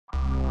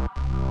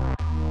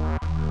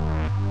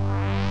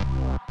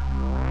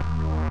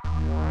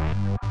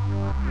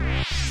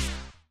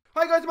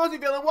Hi guys, I'm Aussie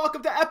and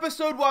welcome to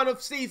episode 1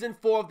 of season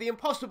 4 of The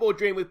Impossible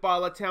Dream with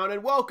Bala Town,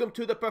 and welcome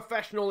to the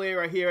professional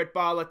era here at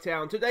Bala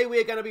Town. Today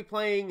we are going to be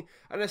playing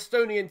an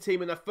Estonian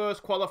team in the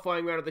first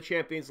qualifying round of the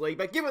Champions League,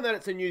 but given that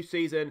it's a new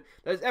season,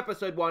 there's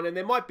episode 1 and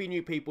there might be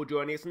new people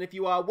joining us, and if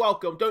you are,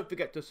 welcome. Don't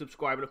forget to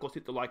subscribe and of course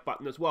hit the like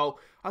button as well.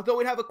 I thought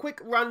we'd have a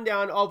quick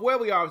rundown of where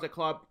we are as a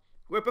club.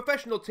 We're a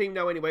professional team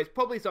now anyway, it's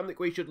probably something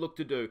we should look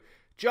to do.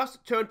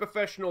 Just turned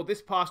professional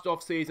this past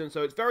off-season,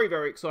 so it's very,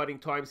 very exciting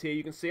times here.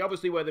 You can see,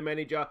 obviously, we're the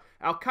manager.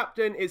 Our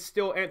captain is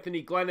still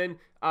Anthony Glennon.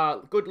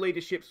 Good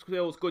leadership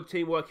skills, good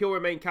teamwork. He'll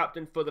remain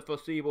captain for the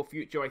foreseeable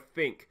future, I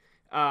think.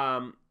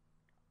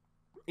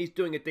 He's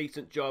doing a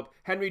decent job.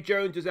 Henry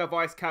Jones is our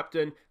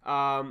vice-captain.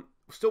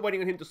 Still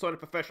waiting on him to sign a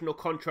professional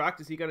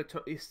contract. Is he going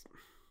to...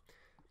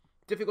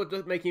 Difficult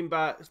to make him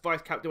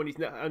vice-captain when he's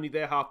only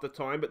there half the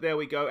time, but there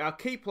we go. Our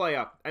key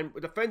player and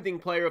defending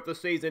player of the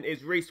season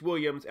is Rhys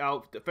Williams,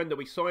 our defender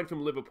we signed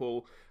from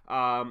Liverpool.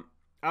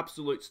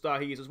 Absolute star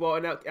he is as well.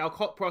 And our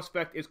hot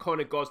prospect is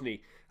Connor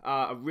Gosney,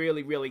 a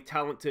really, really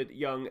talented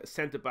young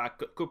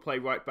centre-back, could play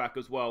right-back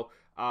as well,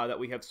 that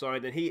we have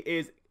signed. And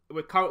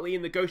we're currently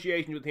in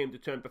negotiations with him to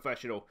turn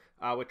professional.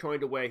 We're trying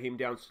to wear him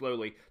down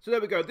slowly. So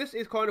there we go. This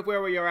is kind of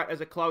where we are at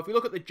as a club. If we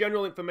look at the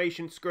general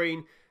information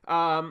screen,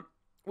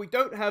 we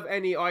don't have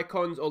any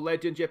icons or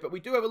legends yet, but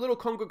we do have a little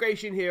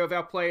congregation here of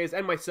our players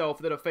and myself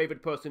that are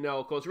favoured personnel.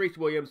 Of course, Rhys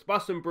Williams,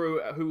 Bus and Brew,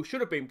 who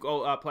should have been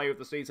player of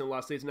the season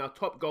last season, our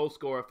top goal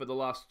scorer for the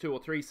last 2 or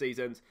 3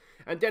 seasons,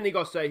 and Denny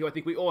Gossé, who I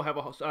think we all have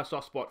a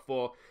soft spot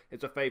for,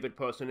 is a favoured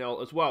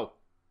personnel as well.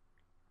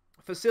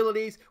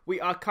 Facilities,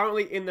 we are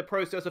currently in the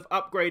process of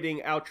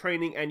upgrading our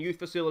training and youth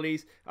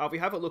facilities. If we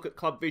have a look at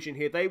Club Vision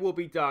here, they will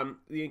be done.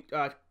 The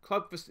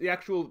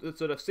actual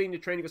sort of senior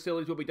training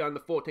facilities will be done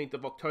the 14th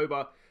of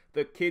October.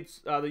 The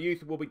kids, the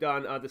youth will be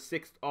done the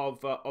 6th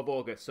of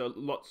August, so a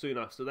lot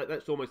sooner. So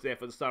that's almost there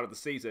for the start of the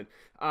season.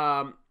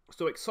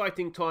 So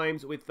exciting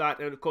times with that,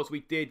 and of course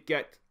we did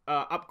get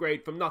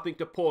upgrade from nothing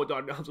to poor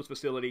Dardanelles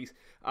facilities.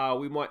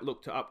 We might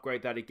look to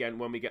upgrade that again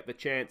when we get the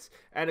chance.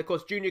 And of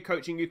course, junior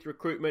coaching youth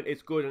recruitment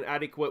is good and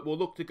adequate. We'll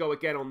look to go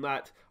again on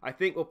that. I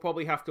think we'll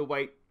probably have to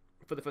wait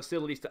for the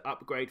facilities to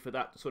upgrade for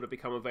that to sort of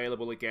become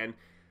available again.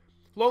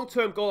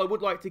 Long-term goal, I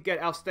would like to get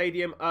our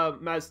stadium,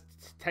 Maz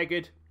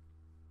Teged,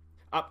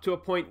 up to a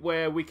point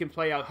where we can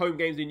play our home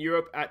games in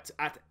Europe at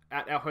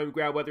our home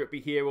ground, whether it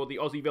be here or the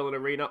Aussie Villain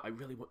Arena. I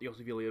really want the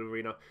Aussie Villain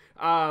Arena.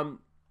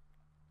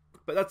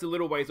 But that's a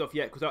little ways off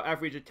yet, because our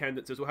average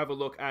attendances, we'll have a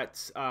look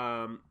at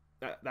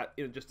that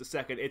in just a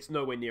second. It's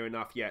nowhere near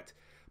enough yet.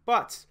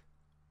 But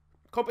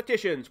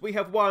competitions, we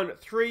have won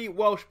 3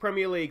 Welsh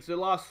Premier Leagues the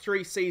last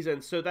 3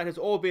 seasons, so that has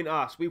all been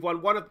us. We've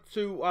won 1 of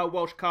 2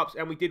 Welsh Cups,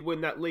 and we did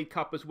win that League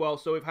Cup as well,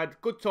 so we've had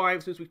good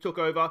times since we took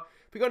over.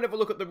 If we're going to have a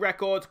look at the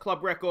records,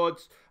 club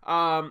records,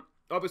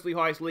 obviously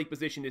highest league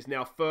position is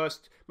now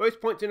first. Most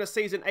points in a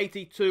season,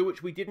 82,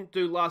 which we didn't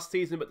do last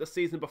season, but the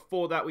season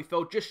before that we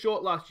fell just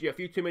short last year, a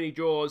few too many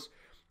draws.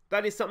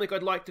 That is something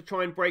I'd like to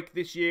try and break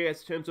this year in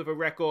terms of a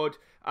record.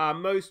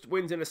 Most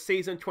wins in a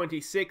season,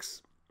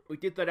 26. We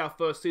did that our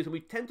first season. We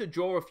tend to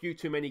draw a few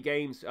too many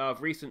games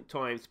of recent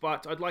times,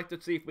 but I'd like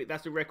to see if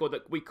that's a record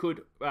that we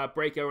could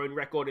break our own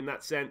record in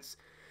that sense.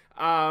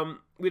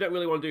 We don't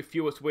really want to do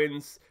fewest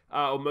wins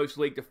or most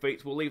league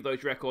defeats. We'll leave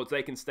those records.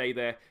 They can stay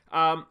there.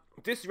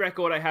 This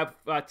record I have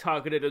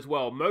targeted as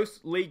well.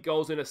 Most league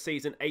goals in a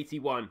season,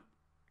 81.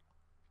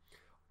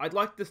 I'd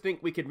like to think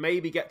we could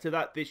maybe get to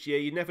that this year.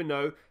 You never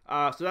know.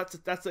 So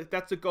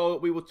that's a goal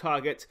that we will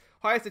target.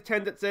 Highest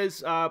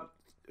attendances.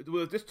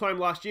 This time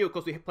last year, of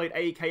course, we played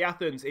AEK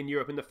Athens in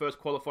Europe in the first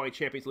qualifying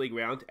Champions League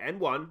round and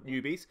won,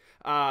 newbies.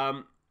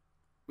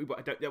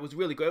 That was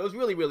really good. It was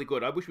really, really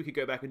good. I wish we could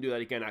go back and do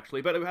that again,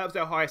 actually. But it was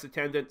our highest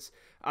attendance.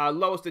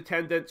 Lowest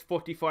attendance,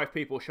 45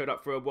 people showed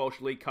up for a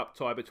Welsh League Cup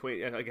tie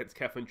against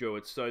Kef and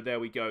Druids. So there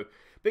we go.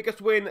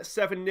 Biggest win,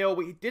 7-0.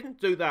 We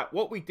didn't do that.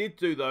 What we did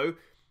do, though,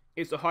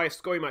 is the highest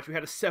scoring match. We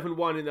had a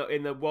 7-1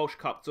 in the Welsh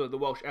Cup, so the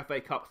Welsh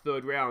FA Cup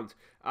third round.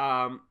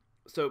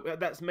 So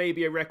that's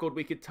maybe a record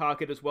we could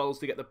target as well as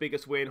to get the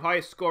biggest win.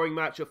 Highest scoring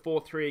match of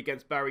 4-3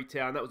 against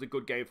Barrytown. That was a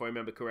good game if I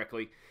remember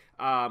correctly.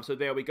 So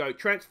there we go.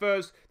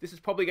 Transfers. This is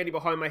probably getting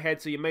behind my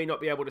head, so you may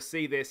not be able to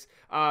see this.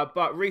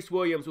 But Rhys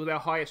Williams was our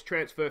highest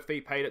transfer fee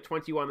paid at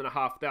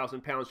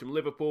 £21,500 from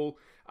Liverpool.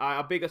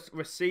 Our biggest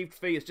received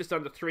fee is just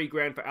under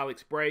 £3,000 for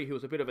Alex Bray, who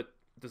was a bit of a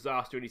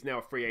disaster, and he's now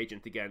a free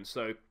agent again.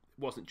 So it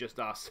wasn't just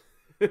us.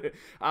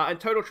 And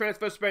total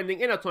transfer spending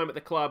in our time at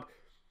the club,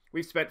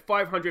 we've spent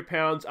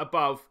 £500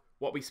 above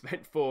what we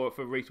spent for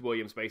Rhys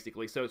Williams,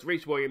 basically. So it's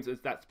Rhys Williams,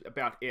 that's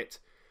about it.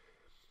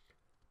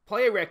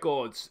 Player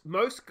records.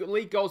 Most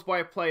league goals by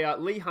a player,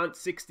 Lee Hunt,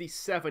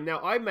 67.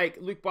 Now, I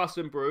make Luke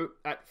Bussenbrew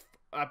at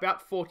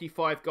about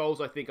 45 goals,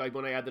 I think,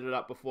 when I added it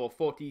up before.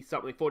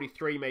 40-something,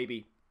 43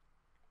 maybe.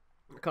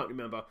 I can't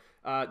remember.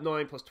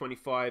 9 plus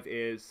 25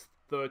 is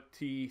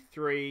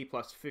 33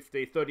 plus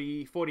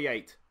 50,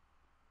 48,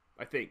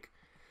 I think.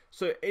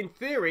 So in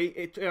theory,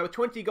 a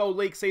 20-goal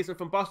league season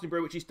from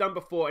Bostonbury, which he's done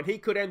before, and he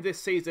could end this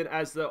season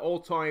as the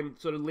all-time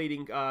sort of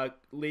leading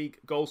league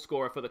goal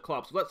scorer for the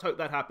club. So let's hope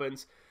that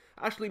happens.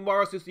 Ashley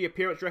Morris is the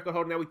appearance record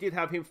holder. Now, we did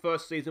have him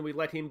first season. We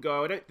let him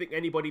go. I don't think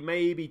anybody,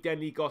 maybe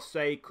Denny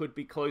Gosset could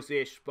be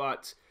close-ish,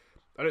 but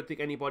I don't think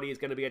anybody is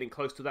going to be getting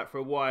close to that for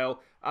a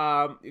while.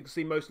 You can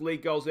see most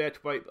league goals there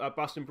by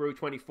Bostonbury,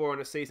 24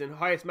 in a season.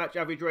 Highest match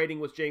average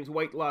rating was James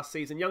Waite last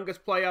season.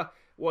 Youngest player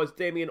was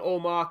Damien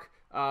Allmark,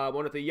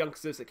 one of the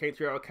youngsters that came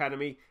through our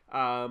academy.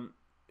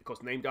 Of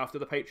course, named after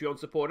the Patreon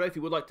supporter. If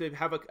you would like to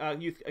have a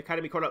Youth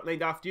Academy product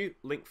named after you,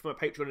 link from a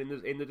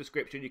Patreon in the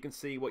description. You can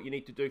see what you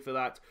need to do for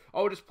that.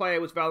 Oldest player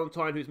was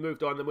Valentine, who's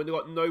moved on, and we've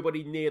got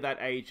nobody near that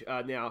age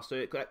now,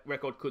 so that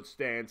record could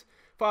stand.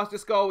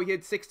 Fastest goal, we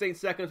hit 16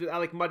 seconds with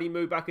Alec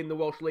Muddymoo back in the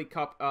Welsh League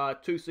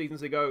Cup 2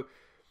 seasons ago.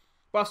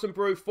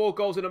 Bostonbury, 4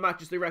 goals in a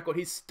match is the record.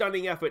 His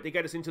stunning effort to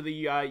get us into the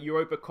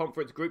Europa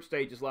Conference group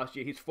stages last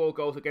year. His 4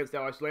 goals against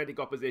our Icelandic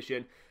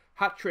opposition.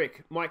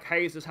 Hat-trick, Mike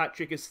Hayes'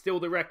 hat-trick is still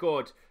the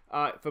record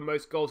for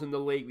most goals in the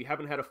league. We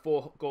haven't had a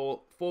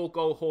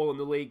 4-goal haul in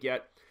the league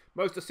yet.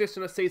 Most assists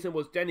in a season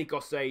was Denny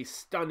Gosset's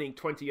stunning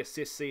 20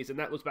 assist season.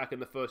 That was back in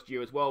the first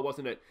year as well,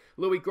 wasn't it?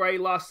 Louis Gray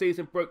last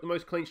season broke the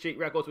most clean sheet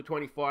records with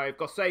 25.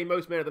 Gosset,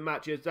 most men of the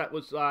matches. That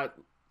was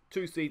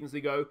 2 seasons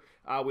ago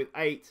with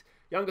 8.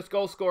 Youngest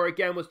goal scorer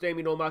again was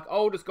Damien Allmark.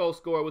 Oldest goal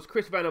scorer was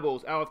Chris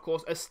Venables, our, of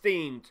course,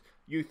 esteemed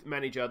youth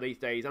manager these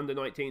days,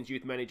 under-19s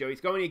youth manager.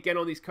 He's going again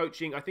on his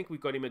coaching. I think we've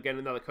got him again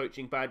another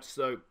coaching badge,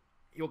 so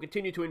he'll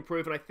continue to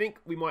improve, and I think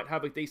we might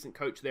have a decent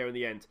coach there in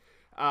the end.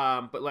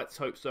 But let's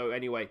hope so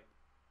anyway.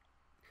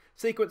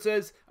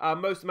 Sequences,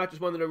 most matches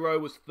won in a row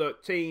was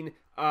 13.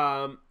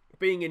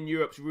 Being in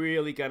Europe's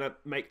really going to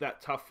make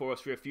that tough for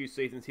us for a few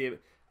seasons here.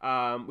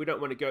 We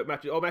don't want to go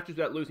matches. Matches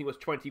without losing was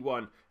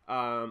 21,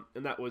 and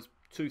that was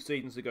 2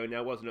 seasons ago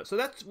now, wasn't it? So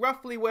that's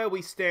roughly where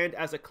we stand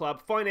as a club.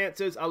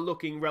 Finances are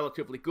looking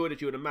relatively good,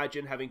 as you would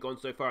imagine, having gone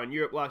so far in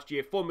Europe last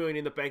year. 4 million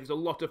in the bank is a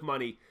lot of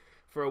money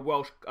for a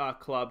Welsh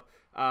club.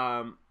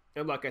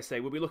 And like I say,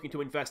 we'll be looking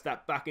to invest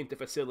that back into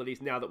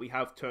facilities now that we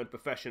have turned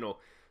professional.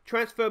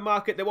 Transfer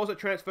market, there was a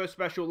transfer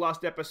special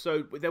last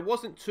episode. There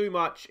wasn't too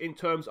much in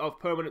terms of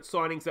permanent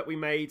signings that we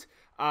made.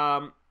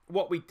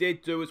 What we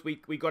did do is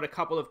we got a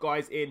couple of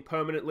guys in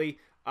permanently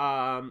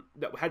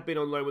that had been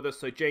on loan with us.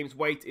 So James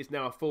Waite is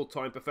now a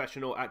full-time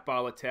professional at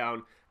Bala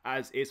Town,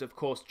 as is, of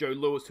course, Joe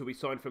Lewis, who we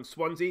signed from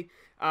Swansea.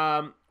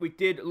 We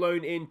did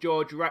loan in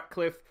George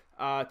Ratcliffe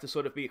to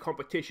sort of be a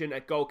competition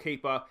at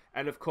goalkeeper.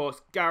 And, of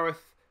course,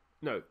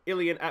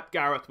 Ilian Ap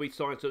Gareth we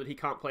signed so that he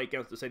can't play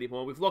against us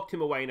anymore. We've locked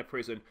him away in a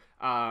prison.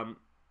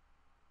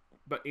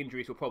 But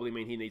injuries will probably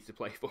mean he needs to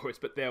play for us.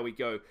 But there we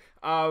go.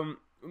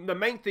 The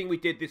main thing we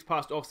did this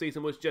past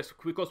off-season was just,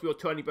 because we were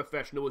turning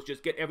professional, was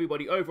just get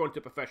everybody over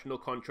onto professional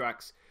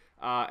contracts.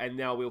 And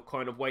now we'll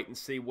kind of wait and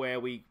see where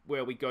we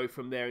go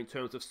from there in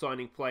terms of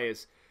signing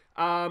players.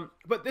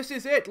 But this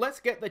is it. Let's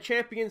get the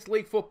Champions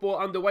League football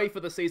underway for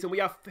the season. We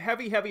are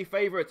heavy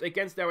favourites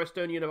against our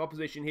Estonian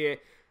opposition here.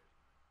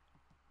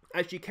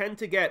 As you can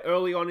to get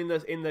early on in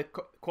the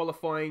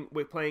qualifying,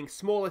 we're playing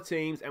smaller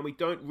teams and we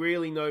don't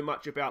really know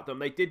much about them.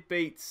 They did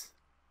beat.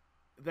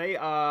 They're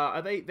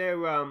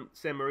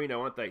San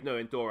Marino, aren't they? No,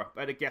 Andorra.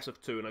 I had a guess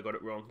of 2 and I got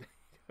it wrong.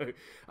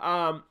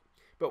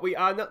 But we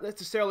are not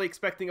necessarily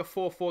expecting a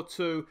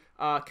 4-4-2.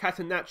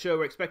 Catenaccio,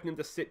 we're expecting them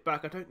to sit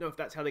back. I don't know if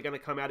that's how they're going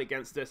to come out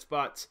against us,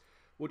 but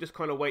we'll just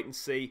kind of wait and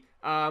see.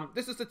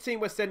 This is the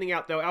team we're sending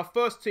out, though. Our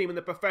first team in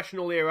the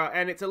professional era,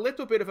 and it's a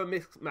little bit of a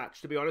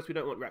mismatch, to be honest. We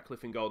don't want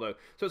Ratcliffe in goal, though.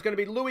 So it's going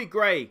to be Louis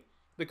Gray,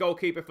 the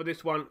goalkeeper for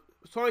this one.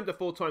 Signed a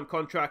full-time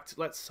contract.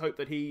 Let's hope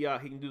that he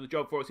can do the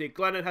job for us here.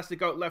 Glennon has to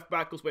go at left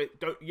back because we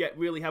don't yet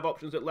really have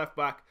options at left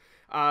back.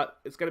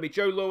 It's going to be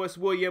Joe Lewis,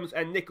 Williams,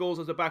 and Nichols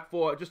as a back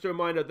four. Just a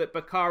reminder that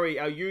Bakari,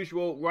 our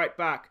usual right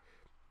back,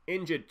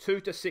 injured 2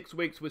 to 6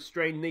 weeks with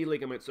strained knee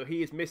ligaments, so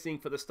he is missing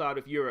for the start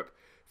of Europe.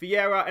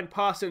 Vieira and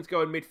Parsons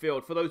go in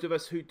midfield. For those of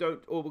us who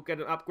don't or will get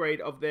an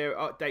upgrade of their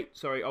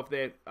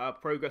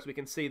progress, we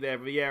can see their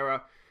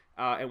Vieira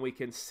and we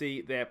can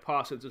see their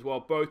Parsons as well,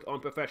 both on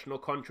professional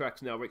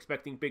contracts now. We're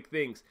expecting big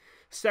things.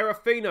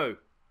 Serafino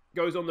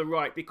goes on the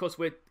right because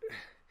we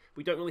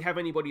don't really have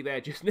anybody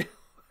there just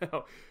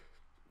now.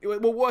 We're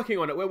working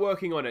on it. We're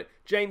working on it.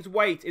 James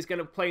Waite is going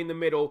to play in the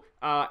middle.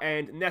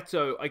 And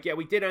Neto, again,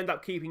 we did end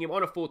up keeping him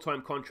on a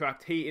full-time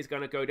contract. He is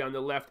going to go down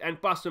the left.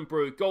 And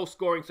Bostonbury,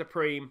 goal-scoring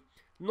supreme.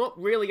 Not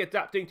really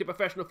adapting to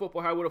professional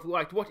football how I would have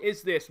liked. What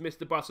is this,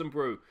 Mr.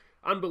 Bostonbury?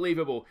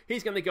 Unbelievable.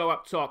 He's going to go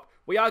up top.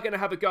 We are going to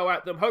have a go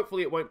at them.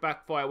 Hopefully it won't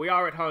backfire. We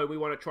are at home. We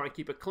want to try and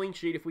keep a clean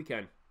sheet if we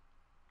can.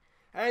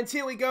 And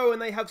here we go.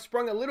 And they have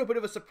sprung a little bit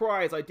of a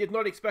surprise. I did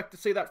not expect to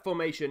see that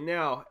formation.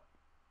 Now,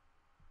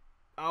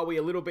 are we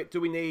a little bit...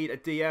 Do we need a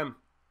DM?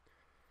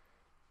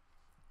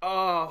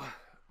 Oh,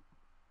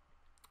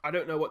 I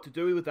don't know what to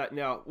do with that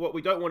now. What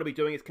we don't want to be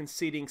doing is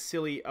conceding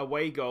silly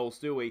away goals,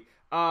 do we?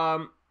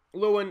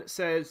 Lewin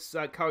says,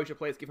 encourage the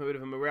players, give them a bit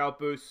of a morale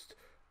boost.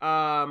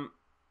 And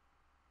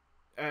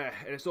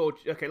it's all...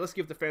 Okay, let's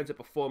give the fans a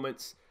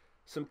performance.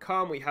 Some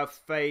calm, we have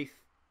faith.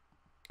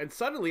 And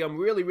suddenly I'm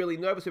really, really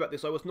nervous about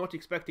this. I was not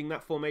expecting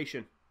that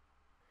formation.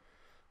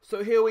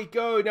 So here we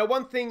go. Now,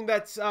 one thing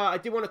that I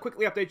did want to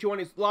quickly update you on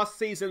is last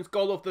season's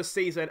goal of the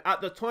season.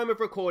 At the time of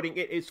recording,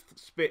 it is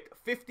split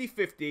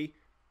 50-50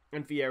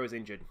 and Vieira's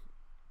injured.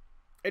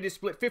 It is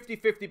split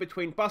 50-50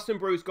 between Bust and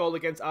Brew's goal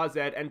against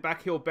RZ and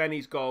Backheel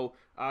Benny's goal.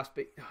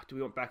 Do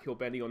we want Backheel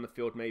Benny on the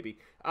field? Maybe.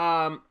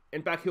 And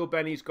Backheel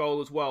Benny's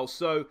goal as well.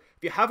 So,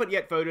 if you haven't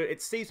yet voted,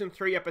 it's Season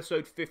 3,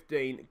 Episode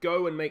 15.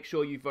 Go and make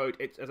sure you vote.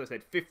 It's, as I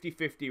said,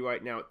 50-50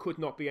 right now. It could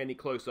not be any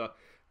closer.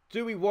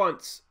 Do we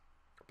want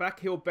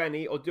Backheel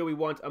Benny, or do we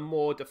want a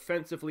more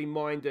defensively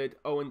minded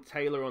Owen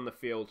Taylor on the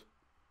field?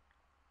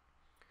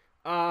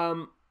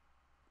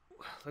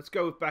 Let's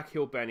go with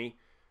Backheel Benny.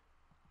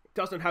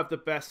 Doesn't have the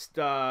best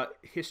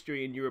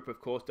history in Europe, of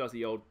course, does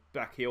the old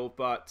Backheel,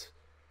 but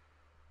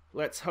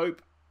let's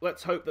hope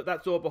that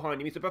that's all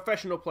behind him. He's a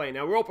professional player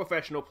now. We're all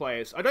professional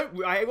players.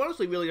 I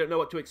honestly really don't know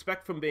what to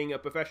expect from being a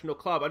professional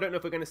club. I don't know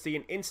if we're going to see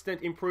an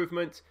instant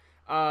improvement.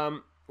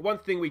 One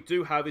thing we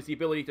do have is the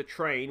ability to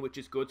train, which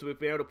is good. So we've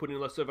been able to put in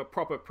sort of a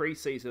proper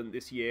pre-season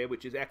this year,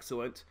 which is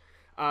excellent.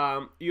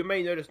 You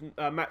may notice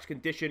match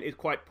condition is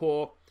quite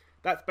poor.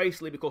 That's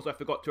basically because I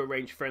forgot to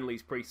arrange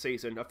friendlies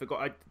pre-season.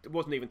 I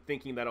wasn't even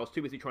thinking that. I was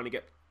too busy trying to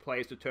get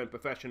players to turn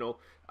professional.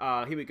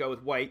 Here we go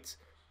with Waite.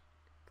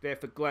 There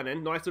for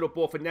Glennon. Nice little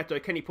ball for Neto.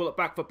 Can he pull it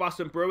back for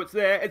Bus and Brew? It's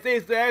there. It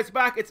is there. It's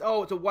back. It's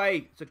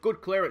away. It's a good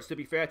clearance, to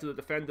be fair to the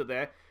defender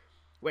there.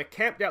 We're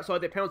camped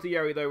outside their penalty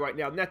area, though, right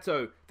now.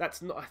 Neto,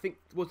 that's not... I think...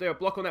 Was there a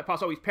block on that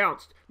pass? Oh, he's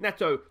pounced.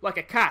 Neto, like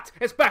a cat.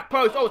 It's back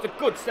post. Oh, it's a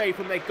good save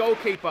from their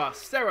goalkeeper.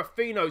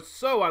 Serafino,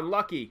 so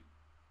unlucky.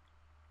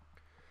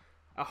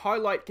 A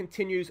highlight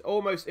continues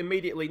almost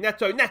immediately.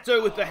 Neto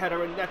with the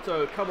header, and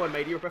Neto, come on,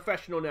 mate, you're a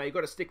professional now. You've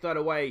got to stick that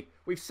away.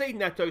 We've seen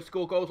Neto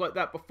score goals like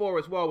that before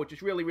as well, which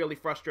is really, really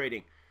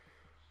frustrating.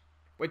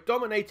 We're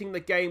dominating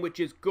the game, which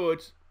is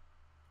good.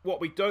 What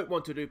we don't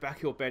want to do,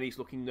 Backheel Benny's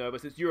looking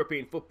nervous. It's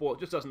European football. It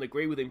just doesn't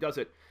agree with him, does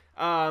it?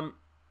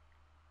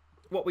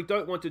 What we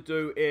don't want to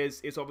do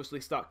is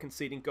obviously start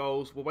conceding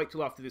goals. We'll wait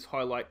till after this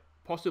highlight.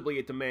 Possibly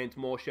a demand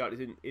more shout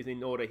is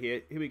in order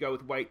here. Here we go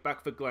with Waite,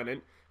 back for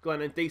Glennon.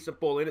 Glennon, decent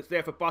ball in. It's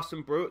there for Bus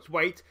and Brew. It's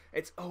Waite.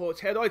 It's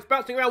head. Oh, it's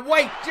bouncing around.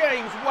 Waite,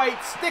 James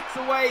Waite sticks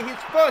away. His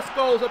first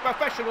goal as a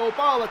professional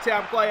Bala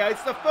Town player.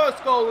 It's the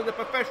first goal in the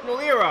professional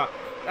era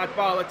at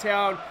Bala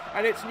Town.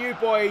 And it's new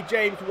boy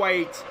James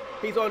Waite.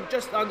 He's on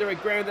just under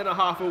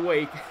 $1,500 a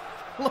week.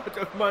 A lot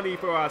of money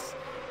for us.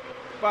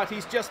 But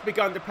he's just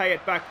begun to pay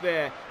it back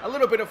there. A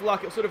little bit of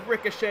luck. It was sort of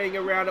ricocheting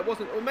around. It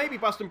wasn't... Or maybe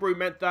Bust and Brew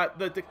meant that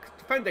the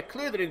defender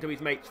cleared it into his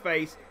mate's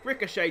face.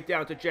 Ricocheted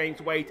down to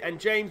James Waite. And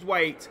James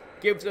Waite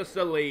gives us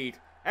the lead.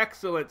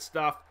 Excellent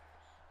stuff.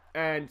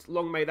 And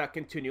long may that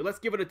continue. Let's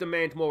give it a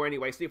demand more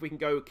anyway. See if we can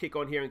go kick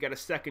on here and get a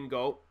second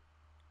goal.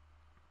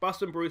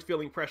 Bust and Brew's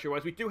feeling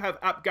pressurized. We do have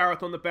Ap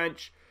Gareth on the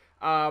bench.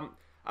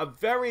 A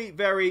very,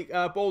 very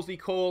ballsy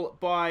call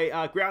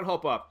by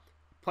Groundhopper.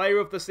 Player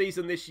of the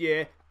season this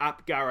year,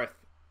 Ap Gareth.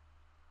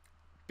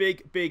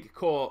 Big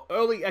call.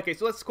 Early, okay,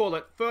 so let's call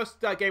it.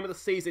 First game of the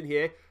season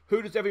here.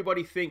 Who does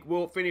everybody think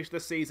will finish the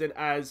season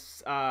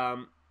as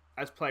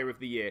player of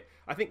the year?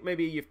 I think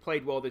maybe you've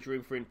played well, there's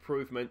room for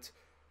improvement.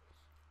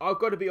 I've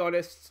got to be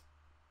honest.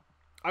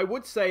 I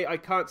would say I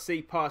can't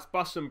see past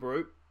Bus and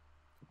Brew,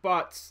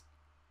 but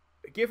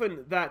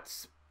given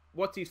that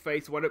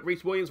what's-his-face won it,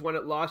 Reece Williams won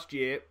it last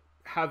year,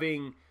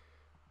 having...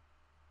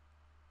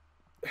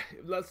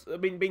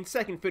 been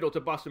second fiddle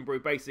to Bus and Brew,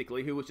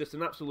 basically, who was just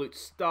an absolute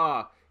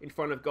star in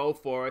front of goal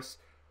for us.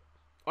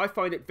 I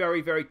find it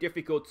very, very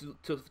difficult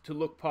to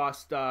look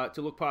past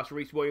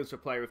Reece Williams for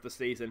player of the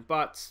season.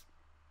 But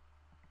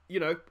you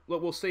know,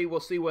 we'll see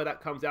where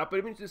that comes out. But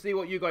I'm interested to see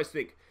what you guys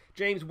think.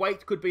 James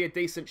Waite could be a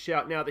decent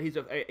shout now that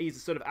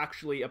he's sort of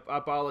actually a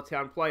Bala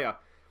Town player.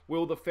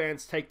 Will the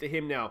fans take to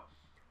him now?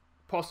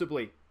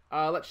 Possibly.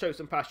 Let's show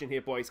some passion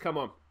here, boys. Come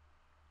on.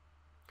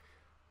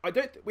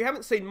 We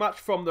haven't seen much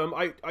from them.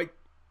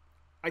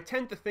 I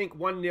tend to think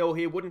 1-0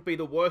 here wouldn't be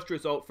the worst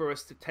result for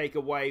us to take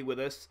away with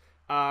us.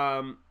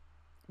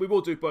 We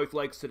will do both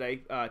legs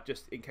today,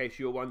 just in case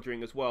you're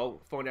wondering as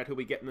well. Find out who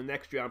we get in the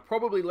next round.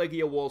 Probably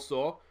Legia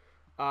Warsaw,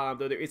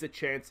 though there is a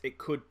chance it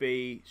could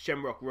be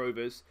Shamrock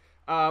Rovers.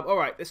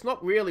 Alright, it's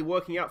not really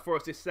working out for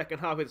us this second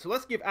half. So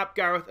let's give Ap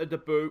Gareth a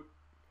debut.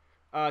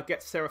 Get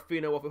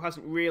Serafino off, who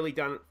hasn't really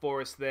done it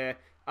for us there.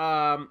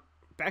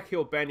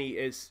 Backheel Benny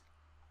is...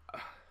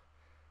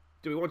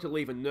 Do we want to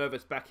leave a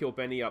nervous Backheel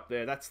Benny up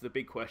there? That's the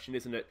big question,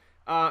 isn't it?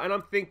 And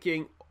I'm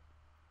thinking,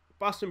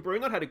 Bust and Brew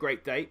not had a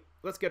great day.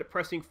 Let's get it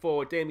pressing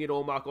forward. Damien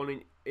Allmark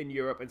on in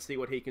Europe and see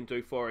what he can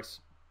do for us.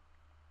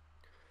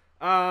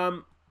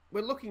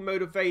 We're looking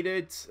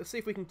motivated. Let's see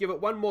if we can give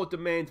it one more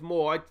demand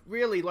more. I'd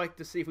really like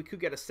to see if we could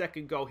get a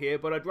second goal here,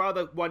 but I'd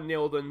rather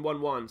 1-0 than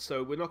 1-1.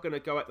 So we're not going to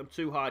go at them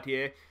too hard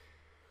here.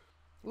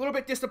 A little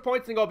bit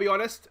disappointing, I'll be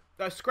honest.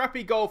 A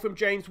scrappy goal from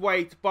James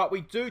Waite, but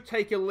we do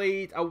take a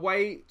lead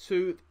away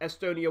to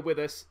Estonia with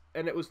us,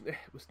 and it was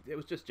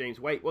just James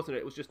Waite, wasn't it?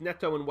 It was just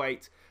Neto and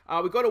Waite.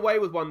 We got away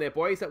with one there,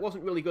 boys. That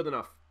wasn't really good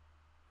enough.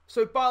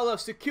 So Bala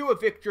secure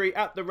victory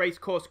at the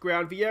racecourse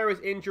ground.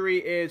 Vieira's injury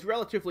is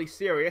relatively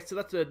serious, so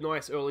that's a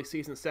nice early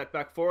season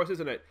setback for us,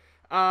 isn't it?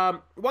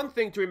 One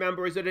thing to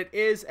remember is that it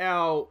is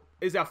our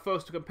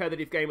first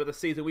competitive game of the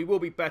season. We will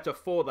be better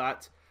for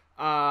that.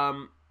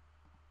 But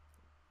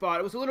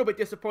it was a little bit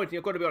disappointing,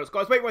 I've got to be honest.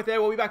 Guys, wait right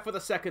there. We'll be back for the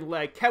second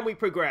leg. Can we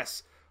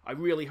progress? I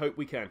really hope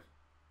we can.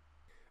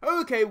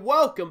 Okay,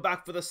 welcome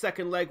back for the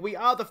second leg. We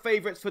are the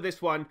favourites for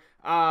this one.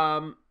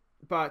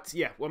 But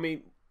yeah, I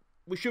mean,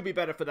 we should be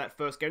better for that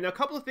first game. Now, a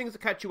couple of things to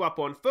catch you up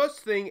on.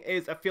 First thing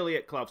is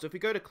affiliate clubs. So if we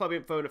go to club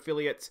info and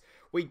affiliates,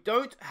 we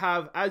don't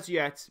have, as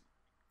yet,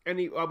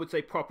 any, I would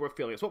say, proper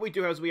affiliates. What we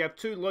do have is we have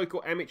 2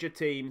 local amateur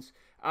teams.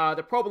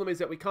 The problem is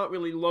that we can't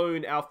really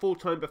loan our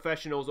full-time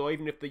professionals, or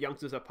even if the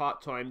youngsters are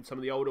part-time, some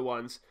of the older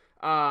ones,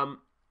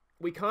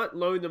 we can't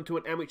loan them to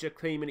an amateur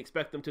team and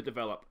expect them to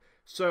develop.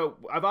 So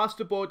I've asked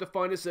the board to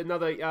find us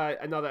another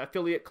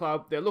affiliate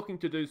club. They're looking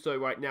to do so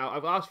right now.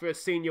 I've asked for a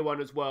senior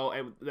one as well,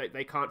 and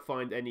they can't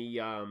find any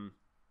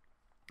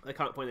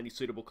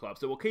suitable clubs.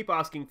 So we'll keep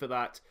asking for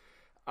that.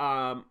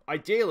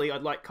 Ideally,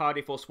 I'd like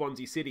Cardiff or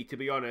Swansea City, to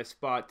be honest,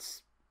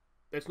 but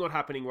it's not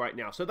happening right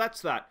now. So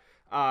that's that.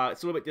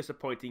 It's a little bit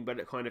disappointing, but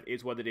it kind of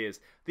is what it is.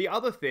 The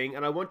other thing,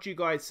 and I want you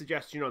guys'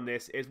 suggestion on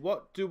this, is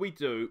what do we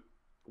do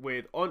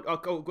with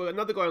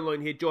another guy on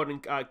loan here,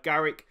 Jordan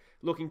Garrick,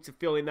 looking to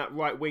fill in that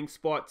right wing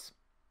spot.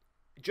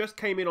 Just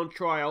came in on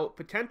trial.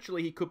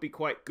 Potentially he could be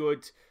quite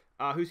good.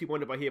 Who's he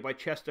wanted by here? By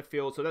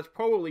Chesterfield. So that's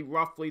probably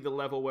roughly the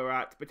level we're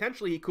at.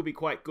 Potentially he could be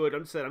quite good.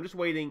 I'm just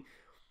waiting.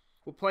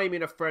 We'll play him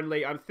in a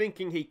friendly. I'm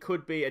thinking he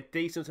could be a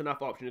decent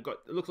enough option. It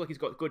looks like he's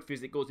got good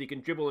physicals. He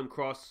can dribble and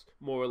cross,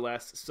 more or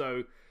less.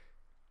 So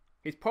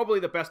he's probably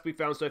the best we've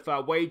found so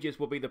far. Wages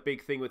will be the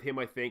big thing with him,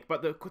 I think.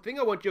 But the thing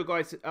I want your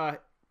guys'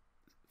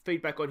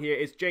 feedback on here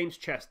is James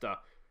Chester.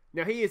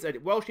 Now, he is a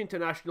Welsh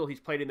international. He's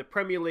played in the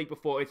Premier League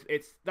before.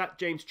 It's that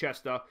James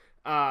Chester.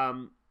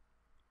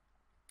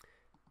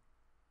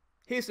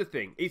 Here's the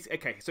thing.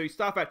 So his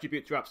staff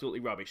attributes are absolutely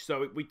rubbish.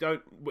 So we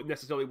don't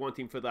necessarily want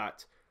him for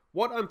that.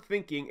 What I'm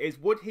thinking is,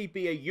 would he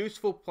be a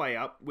useful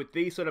player with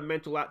these sort of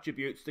mental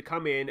attributes to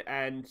come in,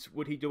 and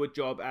would he do a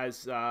job as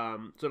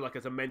sort of like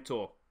as a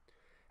mentor?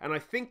 And I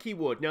think he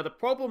would. Now, the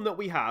problem that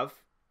we have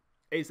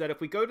is that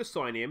if we go to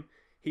sign him,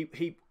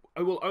 he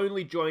will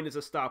only join as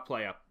a star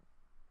player.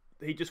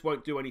 He just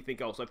won't do anything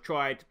else. I've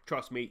tried,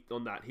 trust me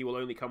on that. He will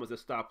only come as a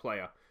star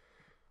player.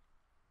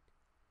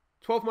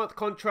 12-month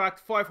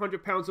contract,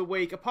 £500 a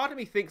week. A part of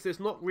me thinks there's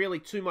not really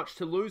too much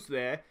to lose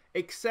there,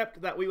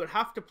 except that we would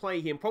have to play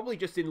him, probably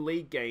just in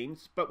league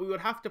games, but we would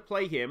have to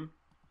play him,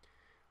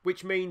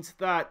 which means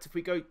that if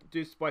we go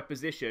do this by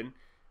position,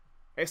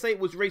 let's say it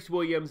was Reece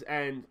Williams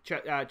and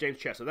James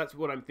Chester. That's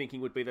what I'm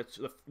thinking would be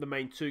the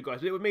main 2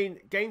 guys. It would mean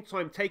game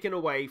time taken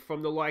away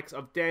from the likes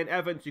of Dan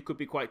Evans, who could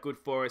be quite good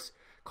for us,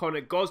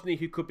 Connor Gosney,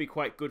 who could be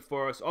quite good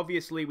for us.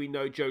 Obviously, we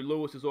know Joe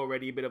Lewis is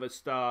already a bit of a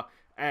star,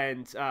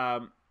 and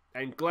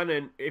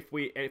Glennon,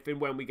 if and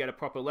when we get a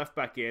proper left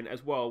back in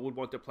as well, would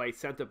want to play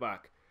centre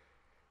back.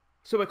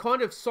 So we're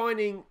kind of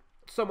signing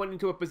someone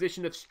into a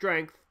position of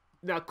strength.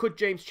 Now, could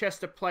James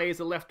Chester play as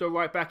a left or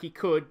right back? He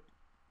could,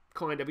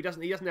 kind of. He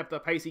doesn't have the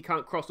pace. He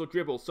can't cross or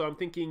dribble. So I'm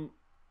thinking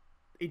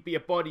he'd be a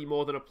body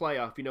more than a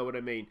player, if you know what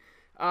I mean.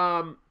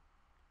 So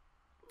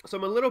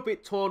I'm a little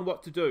bit torn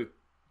what to do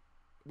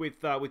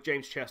with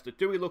James Chester.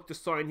 Do we look to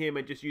sign him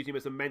and just use him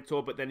as a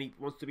mentor, but then he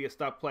wants to be a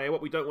star player?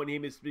 What we don't want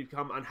him is to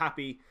become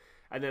unhappy,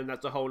 and then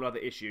that's a whole other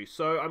issue.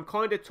 So I'm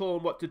kind of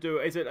torn what to do.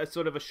 Is it a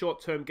sort of a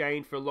short-term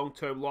gain for a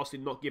long-term loss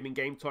in not giving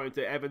game time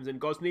to Evans and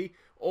Gosney,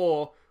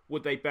 or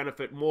would they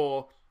benefit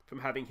more from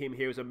having him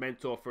here as a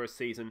mentor for a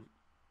season?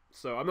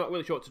 So I'm not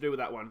really sure what to do with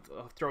that one.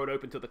 I'll throw it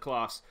open to the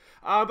class.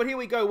 But here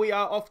we go. We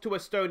are off to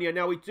Estonia.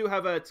 Now, we do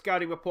have a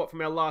scouting report from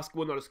our last...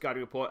 Well, not a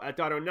scouting report. A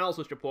data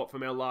analysis report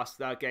from our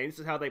last game. This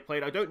is how they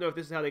played. I don't know if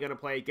this is how they're going to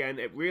play again.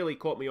 It really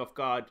caught me off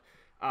guard.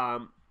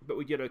 But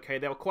we did okay.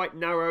 They were quite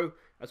narrow,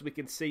 as we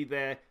can see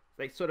there.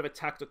 They sort of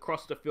attacked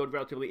across the field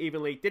relatively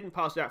evenly. Didn't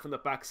pass it out from the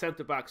back.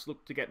 Centre-backs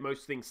looked to get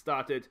most things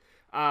started.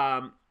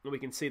 And we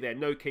can see there,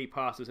 no key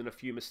passes and a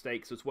few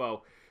mistakes as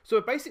well. So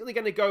we're basically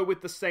going to go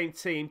with the same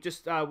team.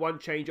 Just one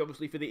change,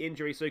 obviously, for the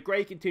injury. So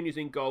Gray continues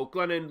in goal.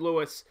 Glennon,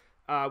 Lewis,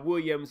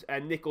 Williams,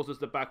 and Nichols as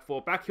the back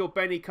 4. Backhill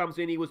Benny comes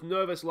in. He was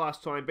nervous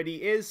last time, but he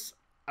is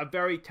a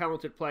very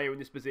talented player in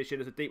this position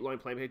as a deep line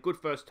player. Good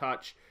first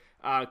touch,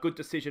 good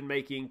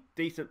decision-making,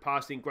 decent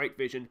passing, great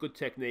vision, good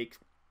technique.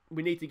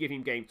 We need to give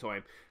him game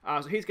time.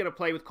 So he's going to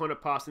play with Connor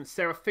Parsons.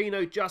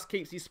 Serafino just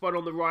keeps his spot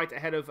on the right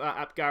ahead of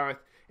Ap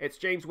Gareth. It's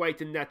James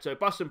Waite and Neto.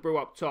 Bus and Brew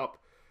up top.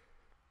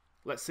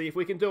 Let's see if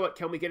we can do it.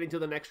 Can we get into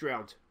the next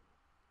round?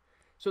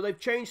 So they've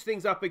changed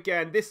things up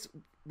again. This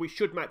we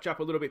should match up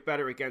a little bit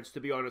better against, to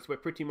be honest. We're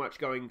pretty much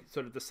going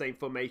sort of the same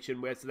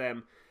formation as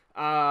them.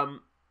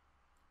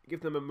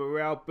 Give them a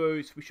morale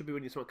boost. We should be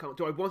winning this one.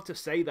 Do I want to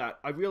say that?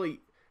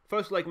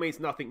 First leg means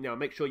nothing now.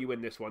 Make sure you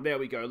win this one. There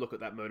we go. Look at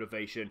that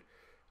motivation.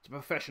 It's a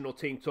professional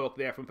team talk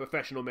there from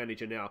professional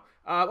manager now.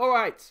 All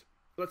right.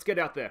 Let's get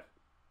out there.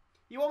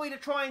 You want me to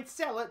try and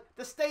sell it?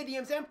 The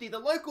stadium's empty. The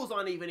locals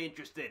aren't even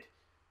interested.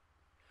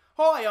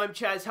 Hi, I'm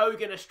Chaz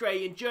Hogan,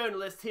 Australian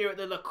journalist here at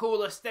the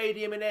Levadia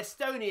Stadium in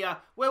Estonia,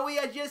 where we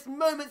are just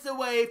moments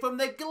away from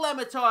the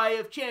glamour tie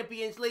of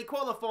Champions League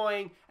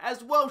qualifying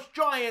as Welsh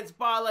giants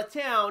Bala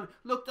Town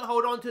look to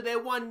hold on to their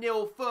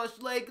 1-0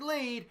 first leg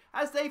lead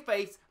as they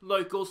face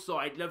local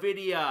side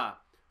Levadia.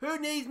 Who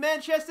needs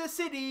Manchester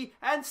City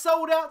and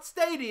sold-out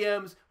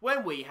stadiums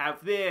when we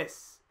have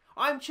this?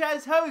 I'm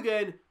Chaz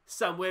Hogan,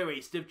 somewhere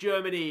east of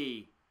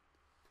Germany.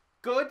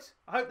 Good.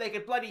 I hope they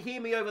could bloody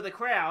hear me over the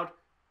crowd.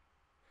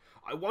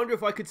 I wonder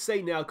if I could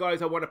say now,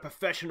 guys, I want a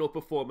professional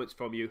performance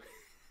from you.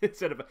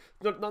 Instead of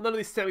none of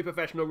this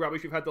semi-professional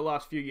rubbish we've had the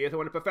last few years. I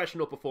want a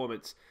professional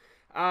performance.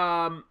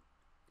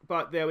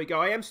 But there we go.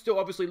 I am still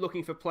obviously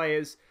looking for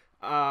players.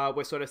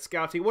 We're sort of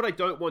scouting. What I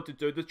don't want to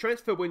do, the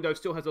transfer window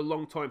still has a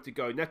long time to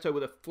go. Neto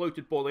with a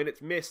floated ball in.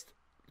 It's missed.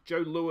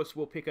 Joe Lewis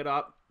will pick it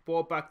up.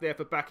 Ball back there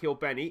for backheel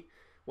Benny.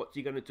 What's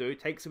he going to do?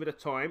 Takes a bit of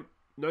time.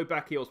 No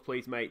backheels,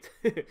 please, mate.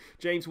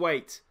 James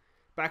Waite.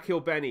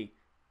 Backheel Benny.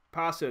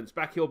 Parsons.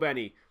 Backheel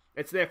Benny.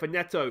 It's there for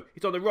Neto.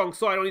 He's on the wrong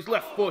side on his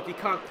left foot. He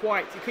can't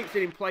quite. He keeps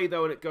it in play,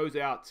 though, and it goes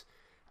out.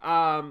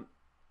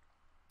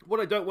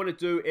 What I don't want to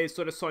do is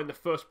sort of sign the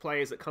first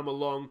players that come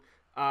along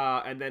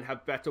and then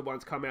have better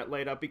ones come out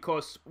later,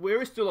 because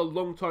there is still a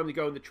long time to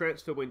go in the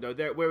transfer window.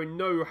 We're in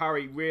no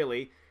hurry,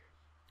 really,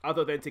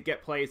 other than to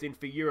get players in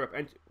for Europe.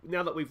 And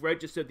now that we've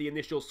registered the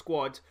initial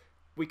squad,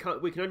 we can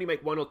only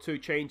make 1 or 2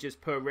 changes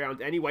per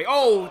round anyway.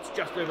 Oh, it's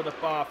just over the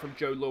bar from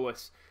Joe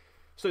Lewis.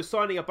 So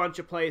signing a bunch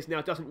of players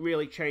now doesn't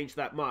really change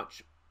that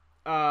much.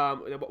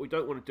 What we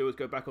don't want to do is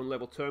go back on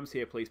level terms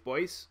here, please,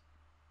 boys.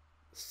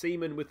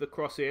 Seaman with the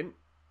cross in.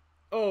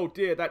 Oh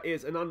dear, that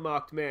is an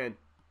unmarked man.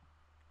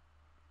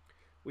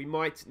 We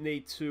might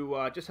need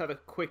to just have a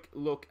quick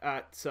look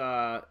at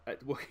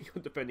working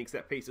on defending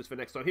set pieces for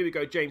next time. Here we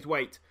go, James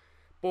Waite.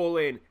 Ball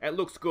in. It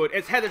looks good.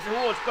 It's headed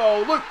towards goal.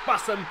 Luke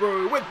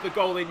Bussenbrew with the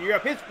goal in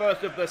Europe. His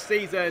first of the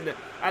season.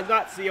 And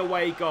that's the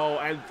away goal.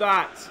 And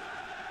that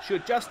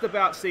should just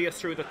about see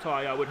us through the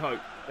tie, I would hope.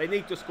 They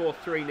need to score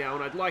 3 now,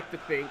 and I'd like to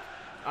think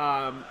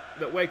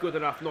that we're good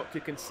enough not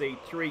to concede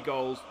 3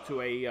 goals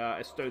to a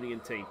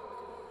Estonian team.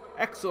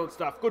 Excellent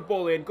stuff. Good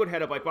ball in, good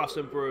header by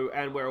Bussenbrew,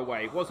 and we're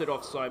away. Was it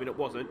offside? I mean, it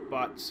wasn't,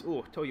 but,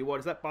 oh, tell you what,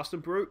 is that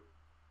Bussenbrew?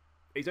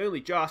 He's only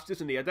just,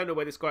 isn't he? I don't know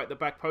where this guy at the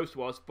back post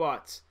was,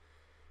 but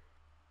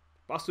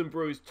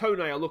Bussenbrew's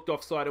toenail looked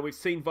offside, and we've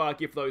seen VAR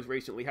give those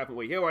recently, haven't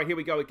we? All right, here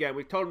we go again.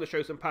 We've told him to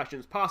show some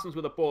passions. Parsons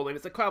with a ball in.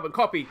 It's a carbon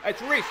copy. It's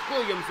Rhys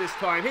Williams this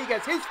time. He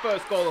gets his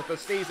first goal of the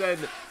season.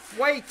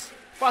 Waite,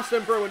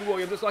 Bussenbrew and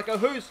Williams. It's like a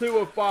who's who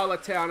of Bala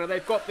Town, and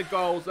they've got the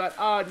goals that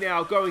are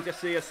now going to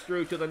see us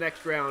through to the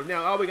next round.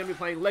 Now, are we going to be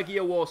playing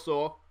Legia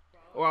Warsaw,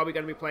 or are we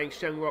going to be playing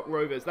Shamrock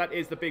Rovers? That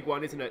is the big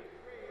one, isn't it?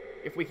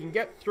 If we can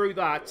get through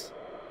that,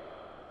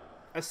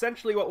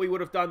 essentially what we would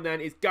have done then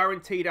is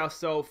guaranteed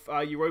ourselves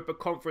Europa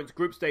Conference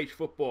group stage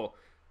football.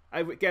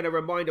 Again, a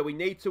reminder, we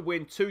need to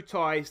win 2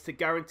 ties to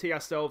guarantee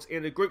ourselves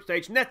in the group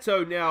stage.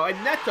 Neto now,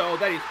 and Neto,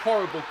 that is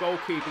horrible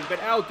goalkeeping,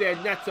 but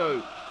Alder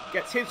Neto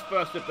gets his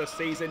first of the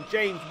season.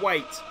 James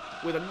Waite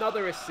with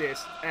another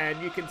assist, and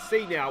you can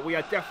see now we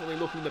are definitely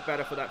looking the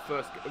better for that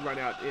first run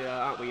out,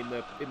 aren't we, in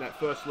that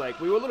first leg.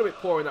 We were a little bit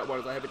poor in that one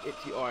as I have an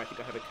itchy eye. I think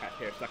I have a cat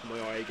hair stuck in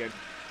my eye again.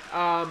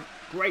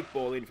 Great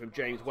ball in from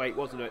James Waite,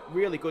 wasn't it?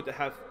 Really good to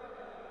have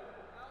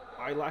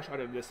eyelash. I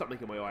don't know, there's something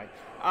in my eye.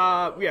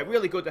 Yeah,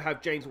 really good to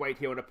have James Waite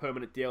here on a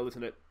permanent deal,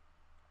 isn't it?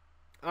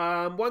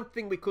 One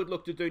thing we could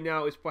look to do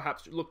now is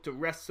perhaps look to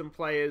rest some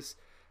players.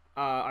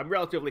 I'm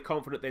relatively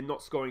confident they're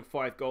not scoring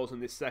 5 goals in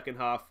this second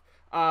half.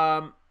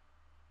 Don't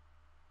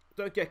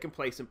get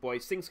complacent,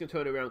 boys. Things can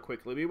turn around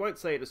quickly. We won't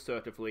say it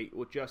assertively.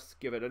 We'll just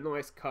give it a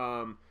nice,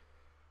 calm,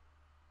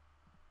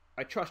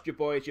 I trust you,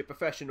 boys. You're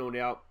professional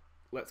now.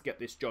 Let's get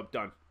this job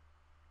done.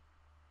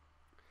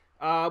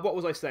 What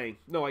was I saying?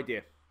 No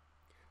idea.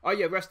 Oh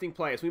yeah, resting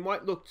players. We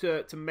might look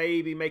to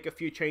maybe make a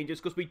few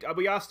changes, because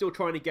we are still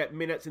trying to get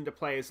minutes into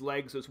players'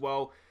 legs as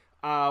well.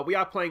 We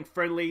are playing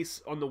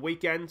friendlies on the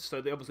weekend, so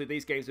obviously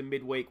these games are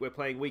midweek. We're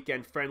playing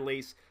weekend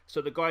friendlies, so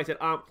the guys that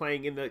aren't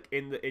playing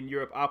in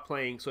Europe are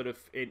playing sort of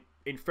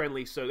in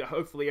friendlies. So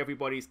hopefully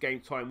everybody's game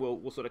time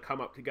will sort of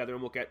come up together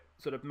and we'll get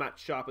sort of match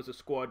sharp as a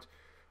squad.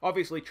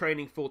 Obviously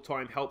training full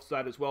time helps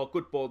that as well.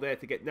 Good ball there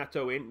to get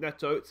Neto in.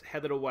 Neto, it's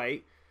headed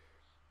away.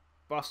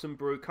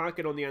 Bussenbrew can't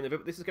get on the end of it,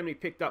 but this is going to be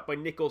picked up by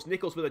Nichols.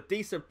 Nichols with a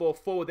decent ball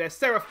forward there.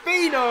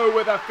 Serafino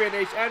with a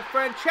finish, and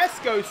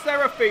Francesco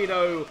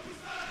Serafino.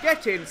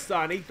 Get in,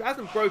 son. He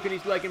hasn't broken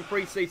his leg in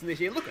pre-season this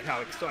year. Look at how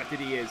excited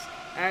he is.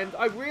 And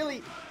I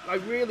really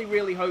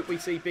hope we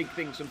see big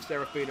things from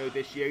Serafino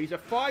this year. He's a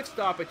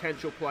 5-star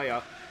potential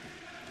player.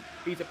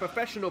 He's a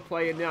professional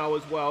player now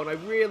as well, and I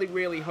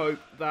really hope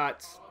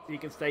that he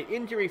can stay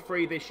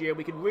injury-free this year.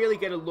 We can really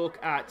get a look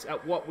at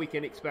what we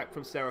can expect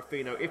from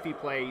Serafino if he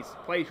plays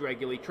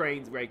regularly,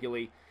 trains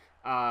regularly,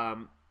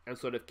 and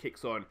sort of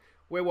kicks on.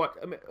 We've got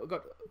a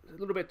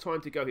little bit of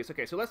time to go here. So,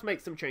 okay, so let's make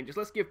some changes.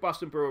 Let's give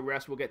Bussenbrew a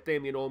rest. We'll get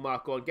Damien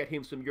Allmark on, get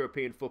him some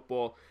European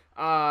football.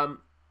 I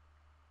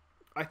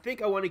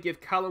think I want to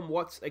give Callum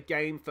Watts a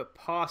game for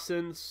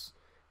Parsons.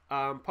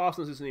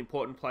 Parsons is an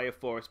important player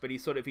for us, but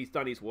he's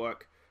done his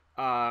work.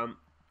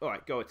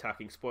 Alright, go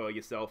attacking, spoil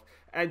yourself.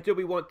 And do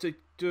we want to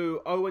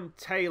do Owen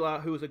Taylor,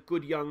 who is a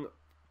good young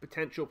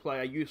potential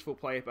player, useful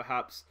player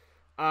perhaps?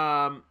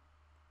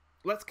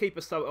 Let's keep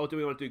a sub, or do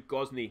we want to do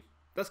Gosney?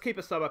 Let's keep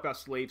a sub up our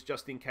sleeves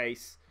just in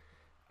case.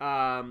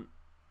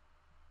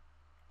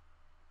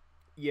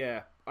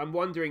 Yeah, I'm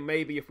wondering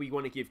maybe if we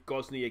want to give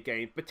Gosney a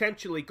game.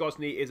 Potentially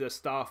Gosney is a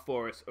star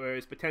for us,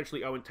 whereas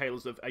potentially Owen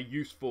Taylor's a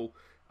useful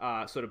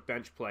sort of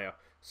bench player.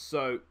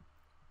 So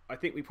I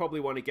think we probably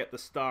want to get the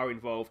star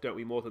involved, don't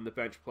we, more than the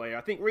bench player.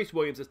 I think Reece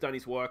Williams has done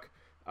his work.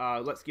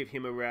 Let's give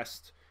him a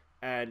rest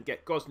and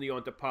get Gosney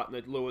on to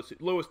partner Lewis.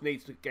 Lewis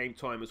needs game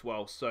time as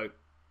well, so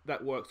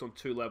that works on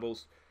 2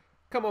 levels.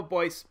 Come on,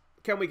 boys.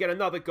 Can we get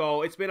another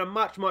goal? It's been a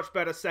much, much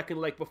better second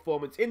leg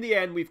performance. In the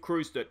end, we've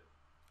cruised it.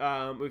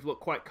 We've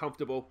looked quite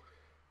comfortable.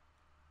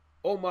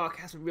 Allmark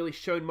hasn't really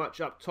shown much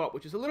up top,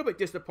 which is a little bit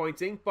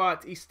disappointing,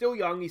 but he's still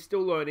young, he's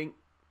still learning.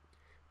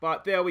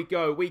 But there we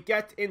go. We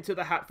get into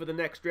the hat for the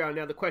next round.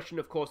 Now, the question,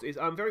 of course, is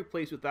I'm very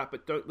pleased with that,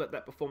 but don't let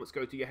that performance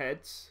go to your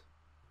heads.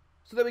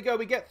 So there we go.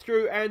 We get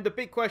through, and the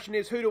big question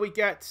is, who do we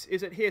get?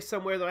 Is it here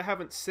somewhere that I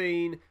haven't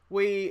seen?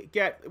 We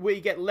get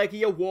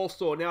Legia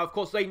Warsaw. Now, of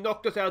course, they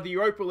knocked us out of the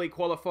Europa League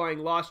qualifying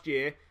last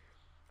year.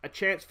 A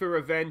chance for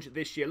revenge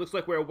this year. Looks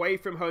like we're away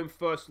from home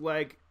first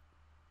leg.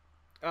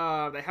 They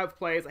have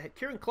players.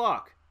 Kieran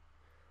Clark.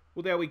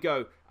 Well, there we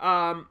go.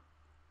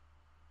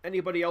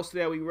 Anybody else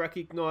there we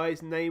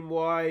recognise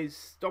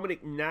name-wise?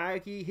 Dominic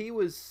Nagy. He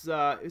was,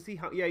 yeah,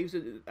 he was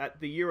at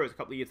the Euros a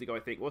couple of years ago,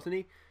 I think, wasn't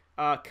he?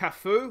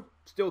 Cafu,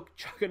 still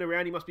chucking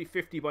around. He must be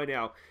 50 by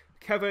now.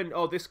 Kevin,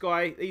 oh, this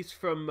guy, he's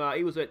from,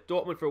 he was at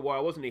Dortmund for a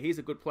while, wasn't he? He's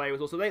a good player as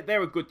well. So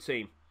they're a good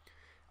team.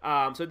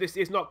 So this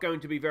is not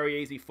going to be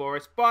very easy for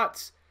us.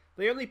 But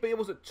they only beat,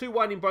 was it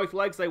 2-1 in both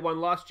legs they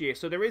won last year.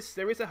 So there is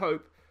a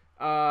hope.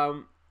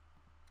 Well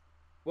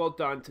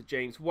done to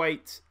James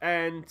Waite.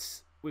 And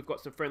we've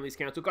got some friendlies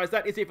cancelled. Guys,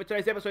 that is it for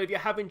today's episode. If you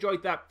have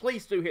enjoyed that,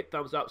 please do hit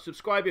thumbs up.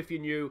 Subscribe if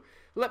you're new.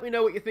 Let me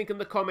know what you think in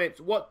the comments.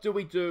 What do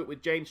we do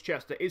with James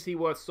Chester? Is he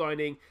worth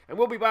signing? And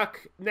we'll be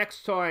back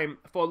next time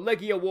for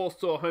Legia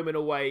Warsaw home and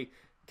away.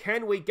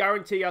 Can we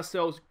guarantee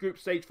ourselves group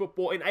stage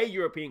football in a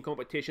European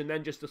competition,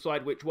 then just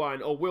decide which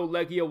one? Or will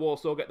Legia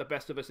Warsaw get the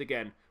best of us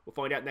again? We'll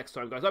find out next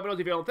time, guys. I've been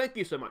Aussie, and thank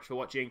you so much for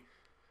watching.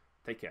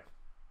 Take care.